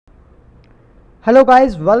Hello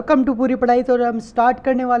guys, welcome to पूरी पढ़ाई। तो हम स्टार्ट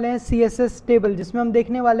करने वाले हैं CSS टेबल, जिसमें हम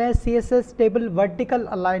देखने वाले हैं CSS table vertical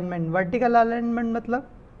alignment. Vertical alignment मतलब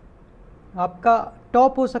आपका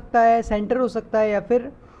टॉप हो सकता है, सेंटर हो सकता है या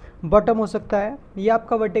फिर बॉटम हो सकता है। ये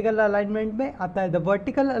आपका वर्टिकल अलाइनमेंट में आता है। The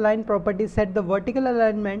vertical align property set the vertical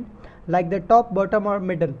alignment like the top, bottom और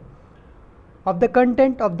middle of the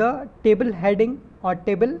content of the table heading or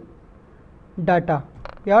table data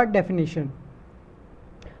or definition.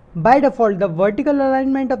 By default, the vertical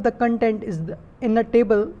alignment of the content in a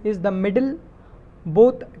table is the middle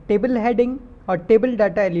both table heading और table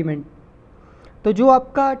data element. तो जो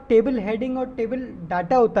आपका table heading और table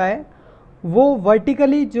data होता है वो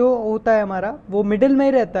vertically जो होता है हमारा, वो मिडिल में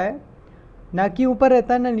ही रहता है, ना कि ऊपर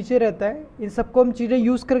रहता है ना नीचे रहता है। इन सबको हम चीज़ें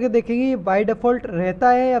यूज़ करके देखेंगे ये बाय डिफ़ॉल्ट रहता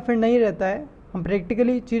है या फिर नहीं रहता है। हम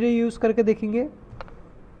प्रैक्टिकली चीज़ें यूज़ करके देखेंगे।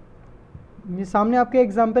 ये सामने आपके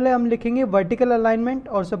एग्जांपल है, हम लिखेंगे वर्टिकल अलाइनमेंट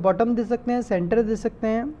और उसे बॉटम दे सकते हैं, सेंटर दे सकते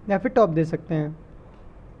हैं या फिर टॉप दे सकते हैं।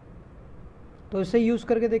 तो इसे यूज़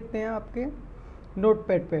करके देखते हैं आपके नोट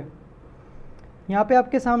पैड पे। यहाँ पे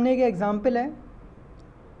आपके सामने एक एग्जांपल है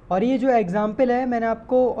और ये जो एग्जाम्पल है मैंने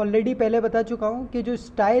आपको ऑलरेडी पहले बता चुका हूँ कि जो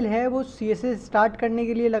स्टाइल है वो CSS स्टार्ट करने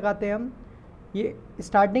के लिए लगाते हैं हम। ये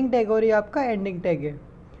स्टार्टिंग टैग और ये आपका एंडिंग टैग है।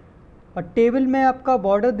 और टेबल में आपका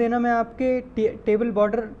बॉर्डर देना मैं आपके टेबल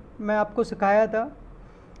बॉर्डर मैं आपको सिखाया था।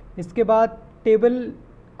 इसके बाद टेबल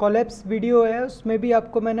कोलैप्स वीडियो है, उसमें भी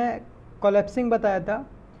आपको मैंने कोलैप्सिंग बताया था।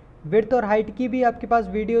 विड्थ और हाइट की भी आपके पास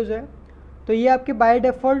वीडियोज़ है। तो ये आपके बाय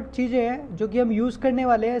डिफ़ॉल्ट चीज़ें हैं जो कि हम यूज़ करने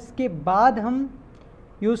वाले हैं। इसके बाद हम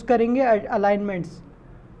यूज़ करेंगे अलाइनमेंट्स।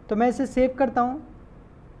 तो मैं इसे सेव करता हूँ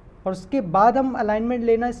और उसके बाद हम अलाइनमेंट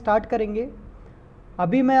लेना स्टार्ट करेंगे।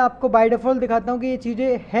 अभी मैं आपको बाय डिफ़ॉल्ट दिखाता हूँ कि ये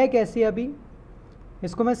चीज़ें है कैसी। अभी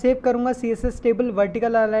इसको मैं सेव करूँगा CSS table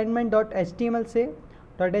vertical alignment .html से।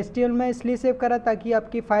 .html में इसलिए सेव करा ताकि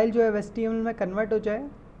आपकी फ़ाइल जो है HTML में कन्वर्ट हो जाए।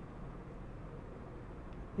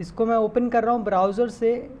 इसको मैं ओपन कर रहा हूँ ब्राउज़र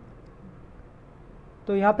से।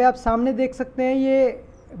 तो यहाँ पे आप सामने देख सकते हैं ये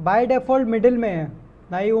बाय डिफ़ॉल्ट मिडिल में है,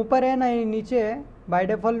 ना ये ऊपर है ना ये नीचे है। बाय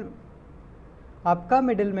डिफ़ॉल्ट आपका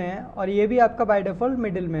मिडिल में है और ये भी आपका बाय डिफ़ॉल्ट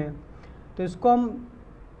मिडिल में है। तो इसको हम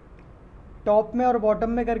टॉप में और बॉटम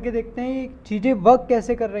में करके देखते हैं ये चीज़ें वर्क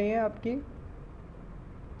कैसे कर रही हैं आपकी।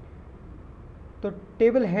 तो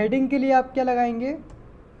टेबल हेडिंग के लिए आप क्या लगाएंगे,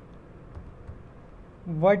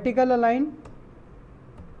 वर्टिकल अलाइन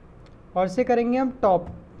और इसे करेंगे हम टॉप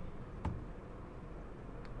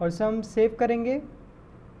और इसे हम सेव करेंगे।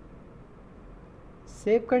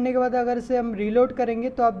 सेव करने के बाद अगर इसे हम रीलोड करेंगे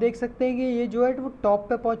तो आप देख सकते हैं कि ये जो है वो टॉप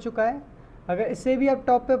पे पहुंच चुका है। अगर इसे भी आप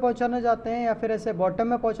टॉप पे पहुंचाना चाहते हैं या फिर ऐसे बॉटम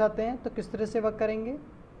में पहुंचाते हैं तो किस तरह से वर्क करेंगे,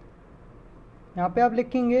 यहाँ पे आप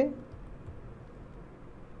लिखेंगे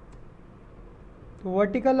तो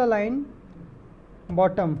वर्टिकल अलाइन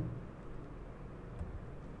बॉटम।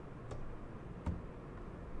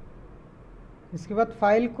 इसके बाद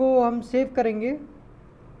फाइल को हम सेव करेंगे।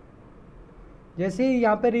 जैसे ही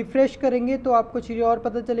यहाँ पे रिफ़्रेश करेंगे तो आपको चीज़ें और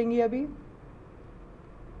पता चलेंगी। अभी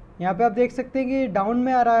यहाँ पे आप देख सकते हैं कि डाउन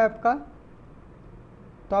में आ रहा है आपका,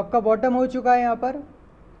 तो आपका बॉटम हो चुका है यहाँ पर।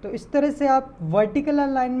 तो इस तरह से आप वर्टिकल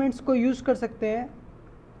अलाइनमेंट्स को यूज़ कर सकते हैं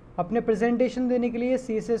अपने प्रेजेंटेशन देने के लिए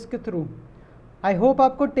CSS के थ्रू। आई होप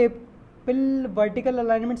आपको टेबल वर्टिकल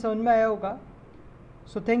अलाइनमेंट समझ में आया होगा।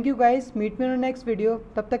 So thank you guys, meet me in next video.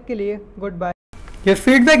 तब तक के लिए good bye. Your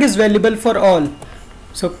feedback is valuable for all,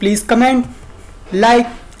 so please comment, like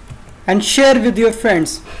and share with your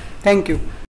friends. Thank you.